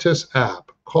Spiritist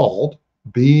app called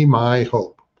Be My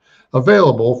Hope,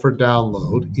 available for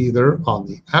download either on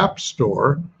the App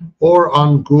Store or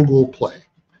on Google Play.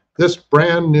 This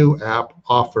brand new app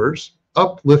offers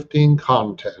uplifting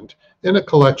content in a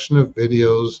collection of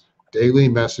videos, daily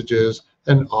messages,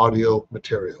 and audio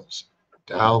materials.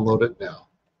 Download it now.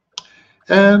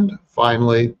 And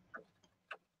finally,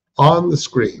 on the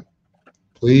screen,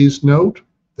 please note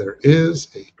there is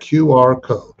a QR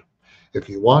code. If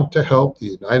you want to help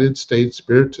the United States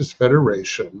Spiritist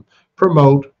Federation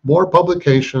promote more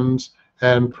publications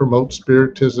and promote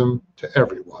Spiritism to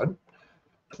everyone,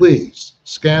 please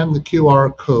scan the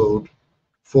QR code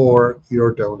for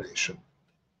your donation.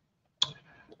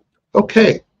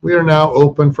 Okay, we are now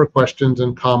open for questions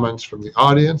and comments from the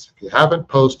audience. If you haven't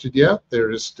posted yet,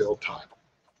 there is still time.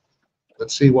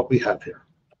 Let's see what we have here.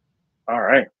 All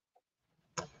right.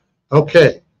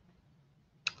 Okay.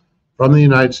 From the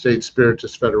United States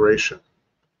Spiritist Federation.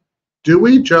 Do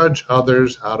we judge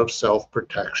others out of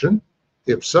self-protection?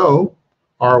 If so,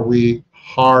 are we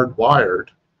hardwired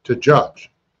to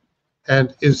judge?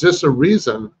 And is this a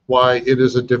reason why it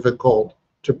is difficult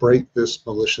to break this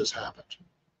malicious habit?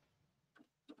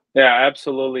 Yeah,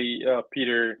 absolutely,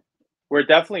 Peter. We're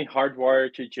definitely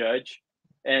hardwired to judge,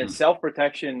 and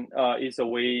self-protection is a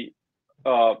way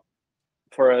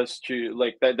for us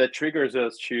to that triggers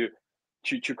us to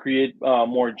create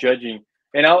more judging.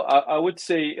 And I would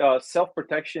say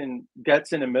self-protection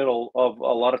gets in the middle of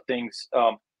a lot of things.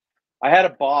 I had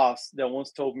a boss that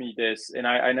once told me this, and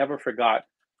I never forgot,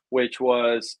 which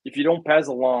was, if you don't pass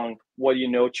along what you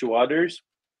know to others,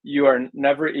 you are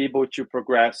never able to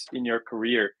progress in your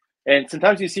career. And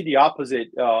sometimes you see the opposite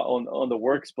on the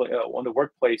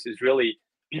workplace is really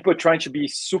people trying to be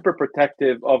super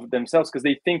protective of themselves because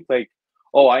they think like,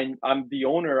 oh, I'm the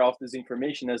owner of this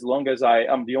information. As long as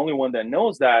I'm the only one that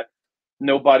knows that,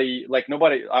 nobody,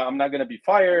 I'm not gonna be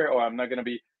fired, or I'm not gonna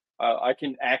be. I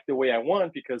can act the way I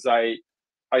want because I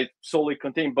solely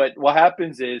contain. But what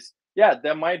happens is, yeah,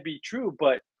 that might be true,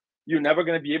 but you're never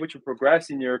gonna be able to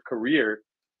progress in your career.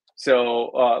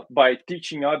 So by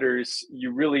teaching others,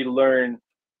 you really learn.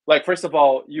 Like, first of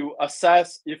all, you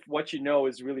assess if what you know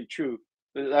is really true.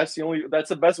 That's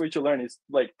the best way to learn, is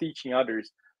like teaching others,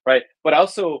 right? But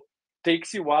also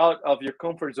takes you out of your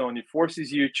comfort zone. It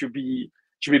forces you to be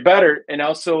better, and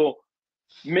also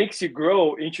makes you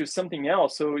grow into something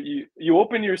else. So you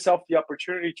open yourself the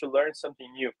opportunity to learn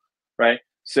something new, right?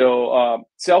 So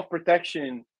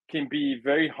self-protection can be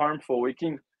very harmful. It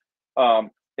can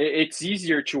it's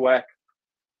easier to act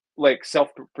like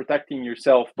self-protecting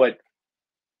yourself, but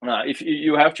if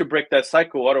you have to break that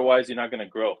cycle, otherwise you're not going to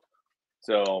grow.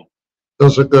 So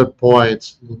those are good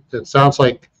points. It sounds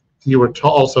like you were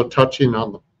also touching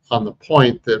on the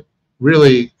point that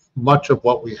really much of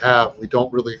what we have we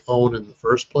don't really own in the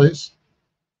first place.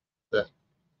 That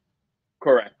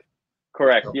correct.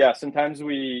 okay. Yeah, sometimes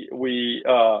we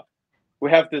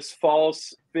have this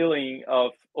false feeling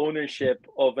of ownership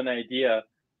of an idea,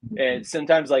 and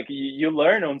sometimes like you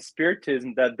learn on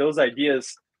Spiritism that those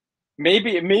ideas,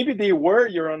 maybe they were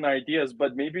your own ideas,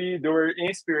 but maybe there were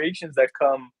inspirations that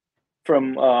come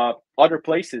from other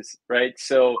places, right?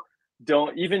 So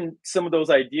don't, even some of those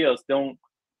ideas, don't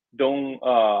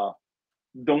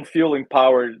don't feel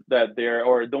empowered that they're,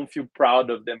 or don't feel proud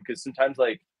of them, because sometimes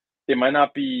like they might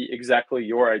not be exactly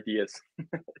your ideas.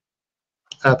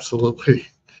 Absolutely.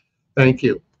 Thank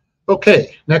you.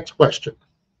 Okay, next question.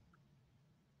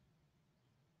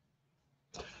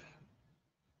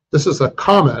 This is a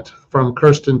comment from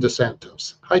Kirsten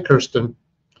DeSantos. Hi, Kirsten.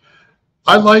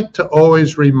 I like to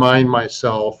always remind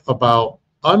myself about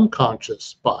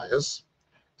unconscious bias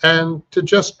and to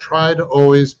just try to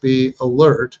always be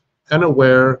alert and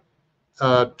aware,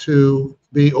 to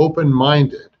be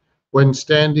open-minded when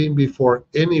standing before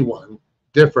anyone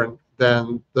different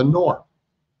than the norm.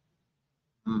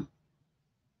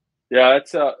 Yeah,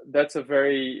 that's a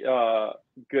very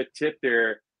good tip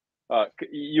there.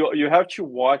 You have to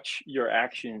watch your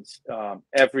actions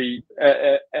every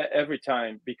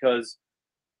time, because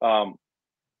um,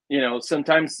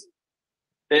 sometimes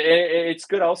it's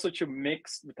good also to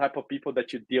mix the type of people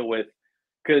that you deal with,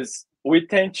 because we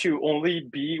tend to only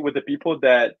be with the people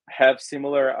that have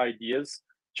similar ideas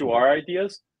to our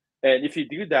ideas, and if you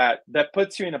do that, that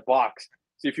puts you in a box.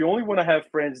 So if you only want to have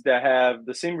friends that have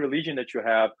the same religion that you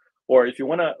have, or if you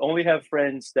want to only have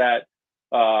friends that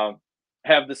uh,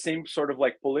 have the same sort of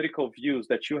like political views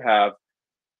that you have,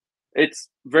 it's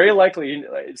very likely,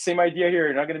 same idea here,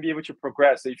 you're not going to be able to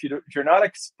progress. If you're not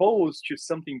exposed to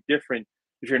something different,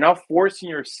 if you're not forcing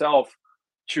yourself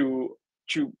to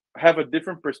have a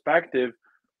different perspective,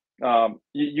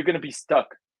 you're going to be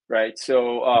stuck, right?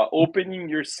 So opening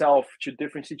yourself to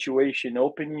different situation,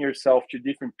 opening yourself to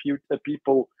different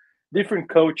people, different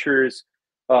cultures,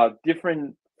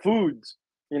 different foods,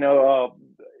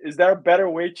 is there a better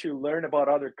way to learn about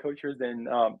other cultures than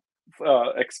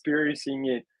experiencing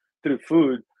it through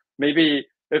food? Maybe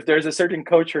if there's a certain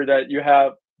culture that you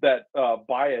have that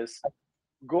bias,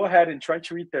 go ahead and try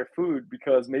to eat their food,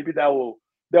 because maybe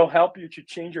they'll help you to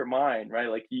change your mind, right?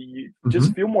 Like you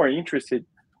just Mhm. feel more interested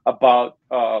about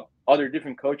other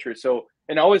different cultures. So,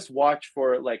 and always watch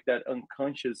for like that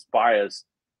unconscious bias,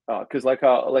 because like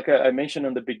I mentioned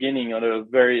on the beginning, on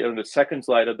the second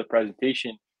slide of the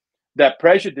presentation, that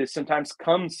prejudice sometimes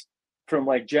comes from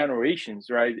like generations,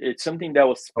 right? It's something that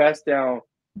was passed down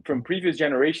from previous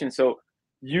generations. So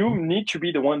you need to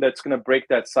be the one that's going to break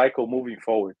that cycle moving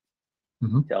forward.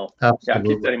 Mhm. So yeah, keep that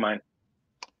Absolutely. in mind.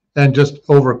 And just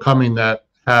overcoming that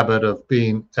habit of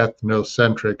being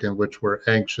ethnocentric, in which we're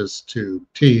anxious to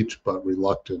teach but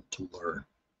reluctant to learn.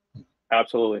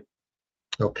 Absolutely.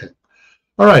 Okay.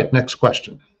 All right, next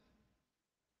question.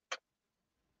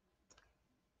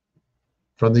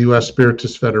 From the U.S.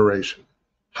 Spiritist Federation.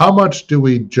 How much do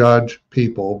we judge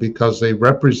people because they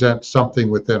represent something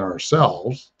within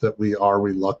ourselves that we are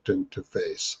reluctant to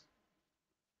face?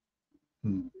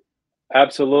 Hmm.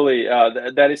 Absolutely.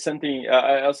 That is something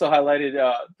I also highlighted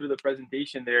through the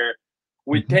presentation there.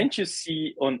 We Mhm. tend to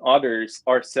see on others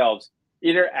ourselves,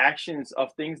 either actions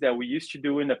of things that we used to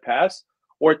do in the past,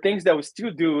 or things that we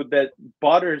still do that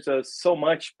bothers us so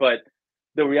much. But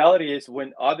the reality is,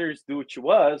 when others do it to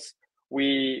us,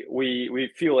 we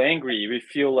feel angry. We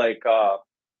feel like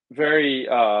very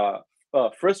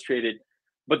frustrated.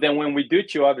 But then when we do it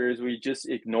to others, we just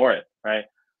ignore it, right?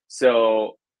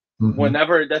 So Mhm.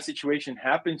 whenever that situation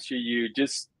happens to you,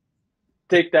 just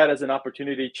take that as an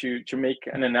opportunity to make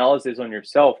an analysis on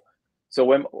yourself. So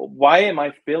why am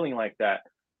I feeling like that?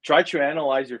 Try to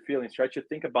analyze your feelings. Try to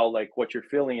think about like what you're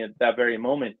feeling at that very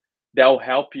moment. That will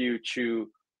help you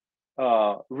to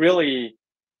really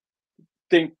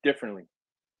think differently.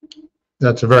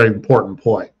 That's a very important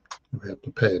point. We have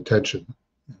to pay attention.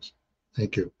 Yes.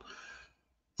 Thank you.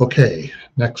 Okay,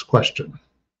 next question.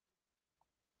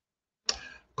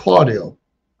 Claudio,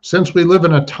 since we live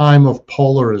in a time of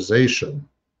polarization,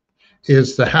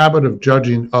 is the habit of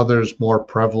judging others more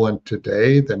prevalent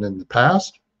today than in the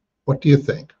past? What do you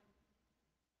think?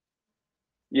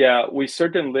 Yeah, we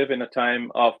certainly live in a time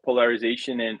of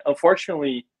polarization, and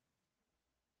unfortunately,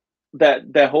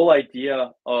 that whole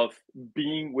idea of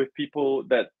being with people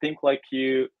that think like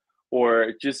you,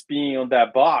 or just being on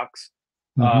that box,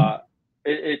 Hmm. uh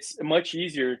it's much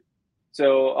easier.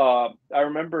 So I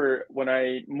remember when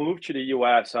I moved to the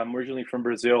US, I'm originally from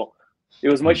Brazil. It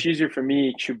was much easier for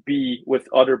me to be with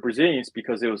other Brazilians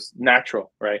because it was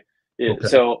natural, right? Okay.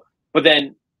 So but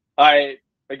then I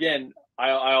again,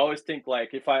 I always think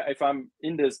like, if I'm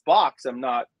in this box, I'm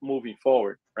not moving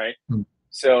forward, right? Mm.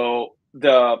 So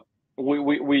the we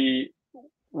we we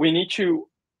we need to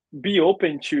be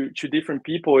open to different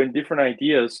people and different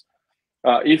ideas.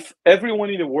 If everyone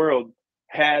in the world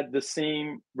had the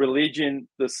same religion,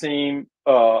 the same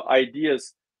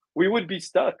ideas, we would be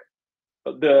stuck.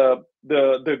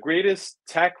 the greatest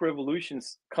tech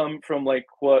revolutions come from like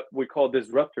what we call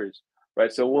disruptors,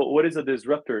 right? So what is a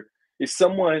disruptor? Is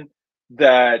someone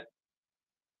that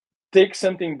takes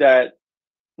something that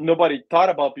nobody thought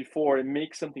about before and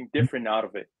make something different out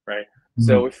of it, right?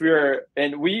 So Mhm. if we're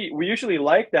and we usually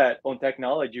like that on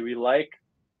technology. We like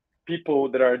people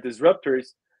that are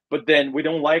disruptors, but then we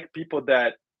don't like people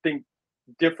that think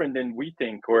different than we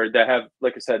think, or that have,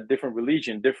 like I said, different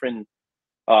religion, different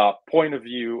point of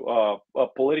view, a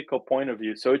political point of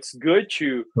view. So it's good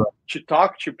Right. to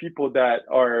talk to people that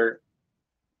are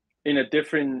in a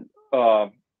different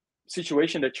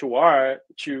situation that you are,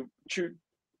 to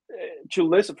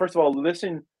listen. First of all,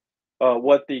 listen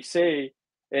what they say,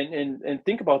 and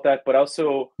think about that, but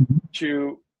also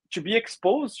Mhm. to be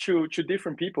exposed to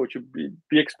different people, to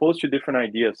be exposed to different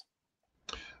ideas.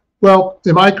 Well,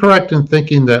 am I correct in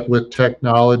thinking that with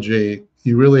technology,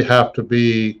 you really have to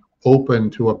be open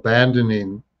to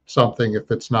abandoning something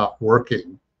if it's not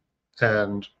working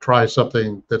and try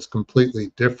something that's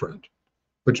completely different,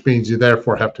 which means you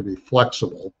therefore have to be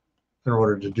flexible in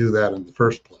order to do that in the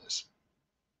first place?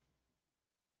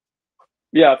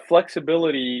 Yeah,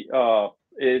 flexibility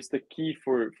is the key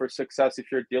for success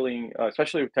if you're dealing,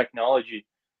 especially with technology.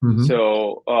 Hmm.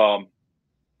 So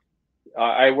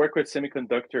I work with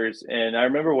semiconductors, and I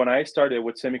remember when I started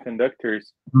with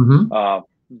semiconductors, Hmm.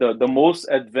 the most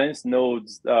advanced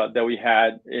nodes that we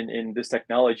had in this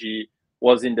technology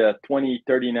was in the 20,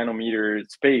 30 nanometer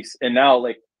space. And now,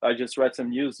 like, I just read some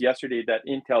news yesterday that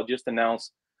Intel just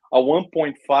announced a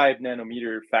 1.5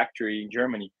 nanometer factory in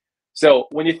Germany. So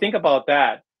when you think about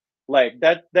that, like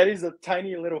that is a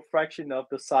tiny little fraction of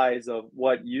the size of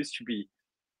what used to be.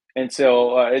 And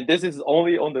so this is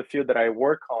only on the field that I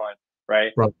work on,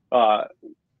 right? Right. Uh,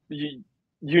 you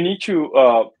you need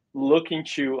to look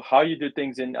into how you do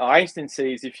things. And Einstein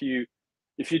says if you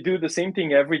do the same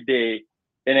thing every day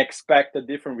and expect a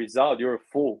different result, you're a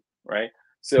fool, right?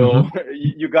 So Hmm.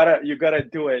 you gotta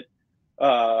do it.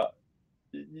 Uh,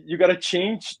 you gotta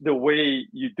change the way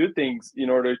you do things in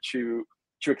order to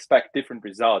expect different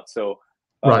results. So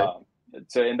Right. uh,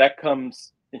 and that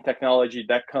comes in technology.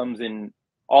 That comes in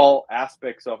all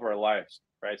aspects of our lives,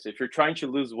 right? So if you're trying to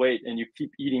lose weight and you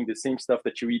keep eating the same stuff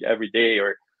that you eat every day,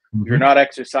 or if you're Hmm. not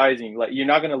exercising, like, you're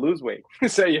not going to lose weight.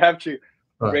 So you have to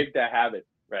Right. break that habit,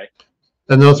 right?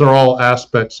 And those are all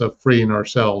aspects of freeing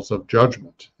ourselves of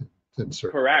judgment in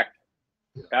certain. Correct.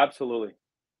 Yeah. Absolutely.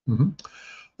 Mhm.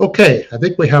 Okay, I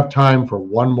think we have time for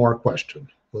one more question.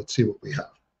 Let's see what we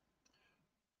have.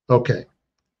 Okay.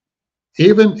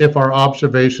 Even if our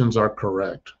observations are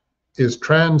correct, is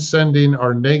transcending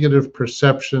our negative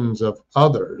perceptions of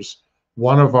others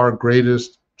one of our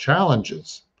greatest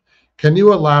challenges? Can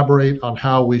you elaborate on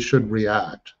how we should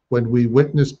react when we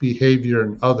witness behavior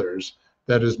in others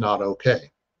that is not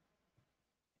okay?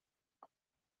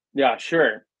 Yeah,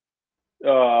 sure.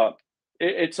 uh,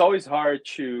 it's always hard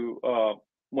to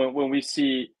when we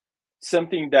see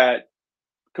something that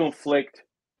conflict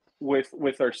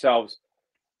with ourselves.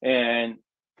 And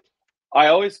I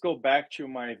always go back to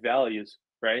my values,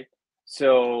 right?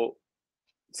 So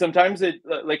sometimes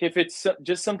like, if it's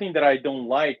just something that I don't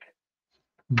like,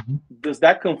 Mhm. does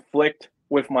that conflict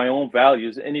with my own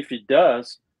values? And if it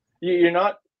does, you're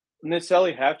not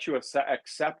necessarily have to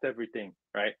accept everything,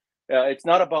 right? It's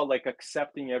not about like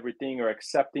accepting everything or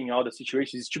accepting all the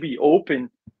situations. It's to be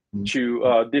open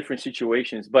to different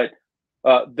situations. But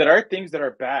there are things that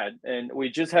are bad, and we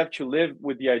just have to live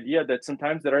with the idea that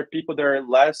sometimes there are people that are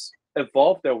less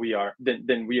evolved than we are,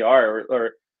 than we are,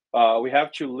 or we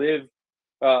have to live.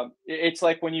 It's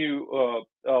like when you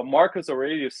Marcus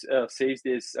Aurelius says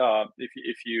this,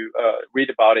 if you read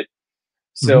about it.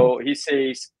 Mhm. So he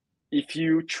says, if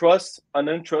you trust an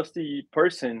untrusty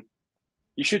person,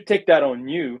 you should take that on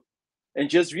you, and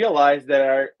just realize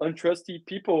there are untrusty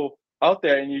people out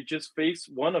there, and you just face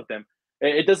one of them.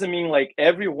 It doesn't mean like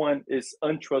everyone is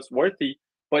untrustworthy,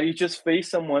 but you just face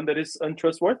someone that is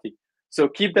untrustworthy. So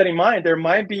keep that in mind. There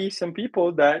might be some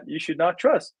people that you should not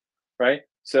trust, right?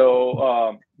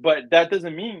 So but that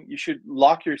doesn't mean you should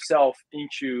lock yourself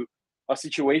into a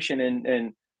situation,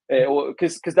 and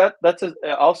because that's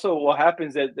also what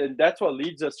happens, and that's what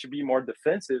leads us to be more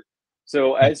defensive.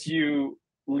 So as you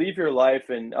live your life,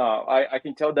 and I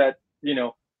can tell that,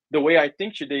 the way I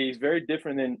think today is very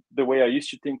different than the way I used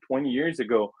to think 20 years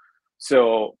ago.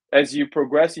 So as you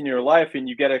progress in your life and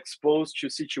you get exposed to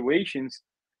situations,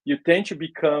 you tend to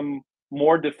become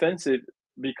more defensive,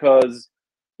 because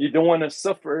you don't want to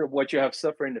suffer what you have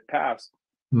suffered in the past.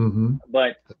 Mhm.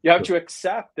 But That's you have true. to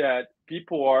accept that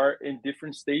people are in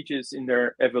different stages in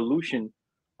their evolution,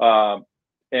 um,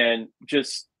 and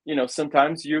just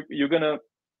sometimes you're gonna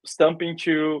stump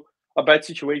into a bad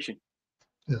situation.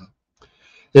 Yeah.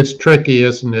 It's tricky,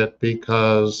 isn't it?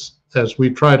 Because as we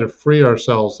try to free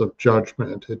ourselves of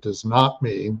judgment, it does not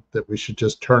mean that we should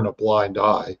just turn a blind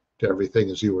eye to everything,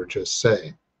 as you were just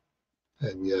saying.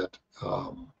 And yet,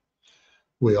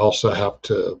 we also have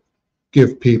to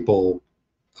give people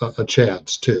a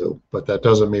chance too. But that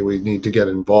doesn't mean we need to get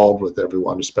involved with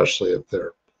everyone, especially if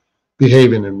they're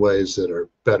behaving in ways that are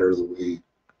better than we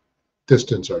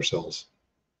distance ourselves.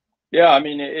 Yeah, I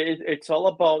mean, it's all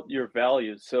about your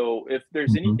values. So if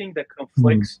there's Mm-hmm. anything that Mm-hmm.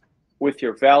 conflicts with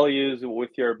your values,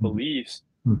 with your beliefs,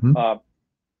 Mm-hmm. uh,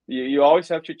 you always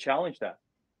have to challenge that,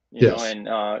 Yes. and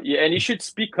and you should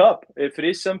speak up if it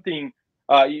is something.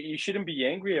 You shouldn't be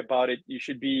angry about it. You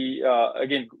should be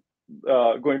again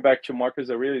going back to Marcus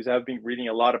Aurelius. I've been reading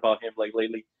a lot about him like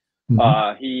lately.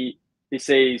 Mm-hmm. He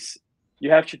says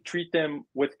you have to treat them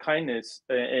with kindness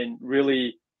and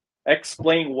really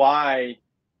explain why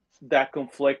that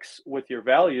conflicts with your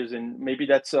values, and maybe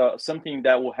that's something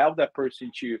that will help that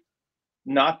person to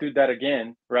not do that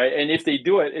again, right? And if they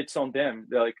do it, it's on them.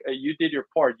 They're like, you did your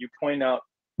part, you point out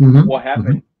Mm-hmm. what Mm-hmm.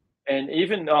 happened. And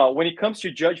even when it comes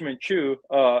to judgment too,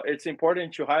 it's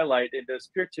important to highlight, and the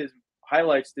Spiritism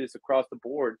highlights this across the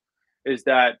board, is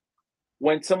that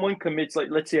when someone commits, like,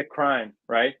 let's say a crime,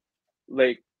 right?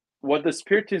 Like, what the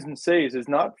Spiritism says is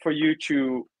not for you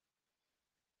to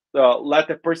let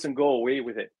the person go away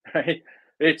with it, right?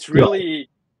 It's Yeah. really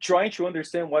trying to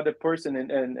understand what the person,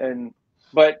 and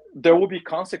but there will be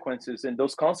consequences, and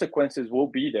those consequences will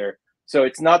be there. So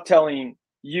it's not telling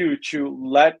you to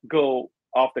let go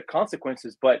of the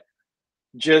consequences, but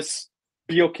just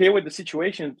be okay with the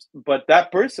situation. But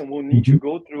that person will need Mm-hmm. to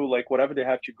go through like whatever they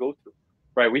have to go through,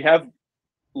 right? We have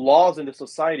laws in the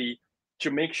society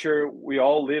to make sure we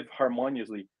all live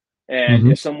harmoniously. And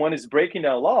Mm-hmm. if someone is breaking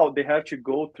that law, they have to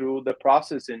go through the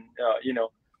process, and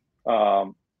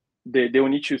um, they will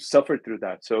need to suffer through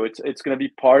that. So it's going to be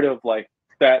part of like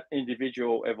that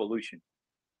individual evolution.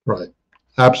 Right.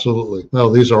 Absolutely. No,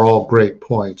 these are all great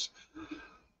points.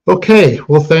 Okay.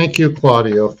 Well, thank you,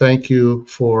 Claudio. Thank you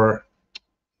for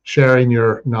sharing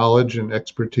your knowledge and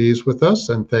expertise with us.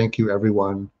 And thank you,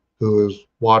 everyone who has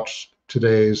watched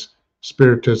today's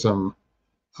Spiritism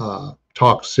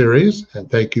talk series. And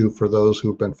thank you for those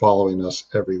who've been following us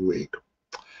every week.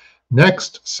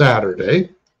 Next Saturday,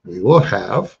 we will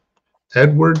have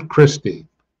Edward Christie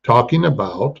talking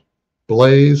about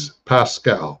Blaise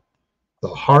Pascal, the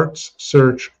heart's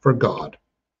search for God.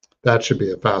 That should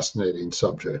be a fascinating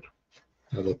subject.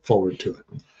 I look forward to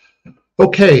it.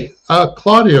 Okay,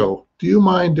 Claudio, do you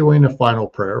mind doing a final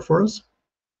prayer for us?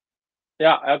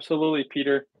 Yeah, absolutely,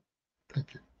 Peter.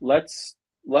 Thank you. Let's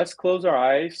close our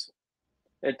eyes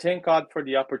and thank God for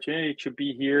the opportunity to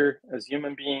be here as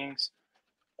human beings.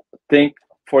 Thank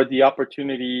for the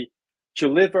opportunity to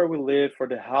live where we live, for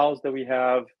the house that we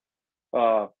have,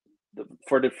 uh,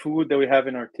 for the food that we have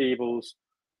in our tables,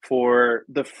 for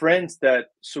the friends that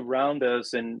surround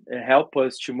us and help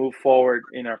us to move forward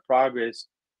in our progress.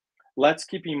 Let's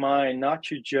keep in mind not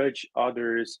to judge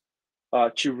others,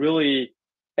 to really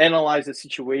analyze the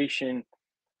situation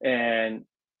and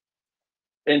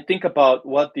think about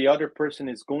what the other person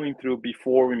is going through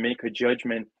before we make a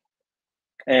judgment.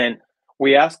 And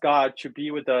we ask God to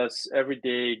be with us every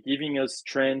day, giving us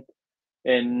strength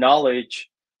and knowledge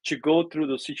to go through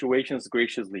those situations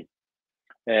graciously.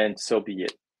 And so be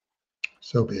it.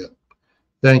 So be it.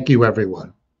 Thank you,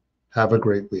 everyone. Have a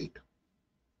great week.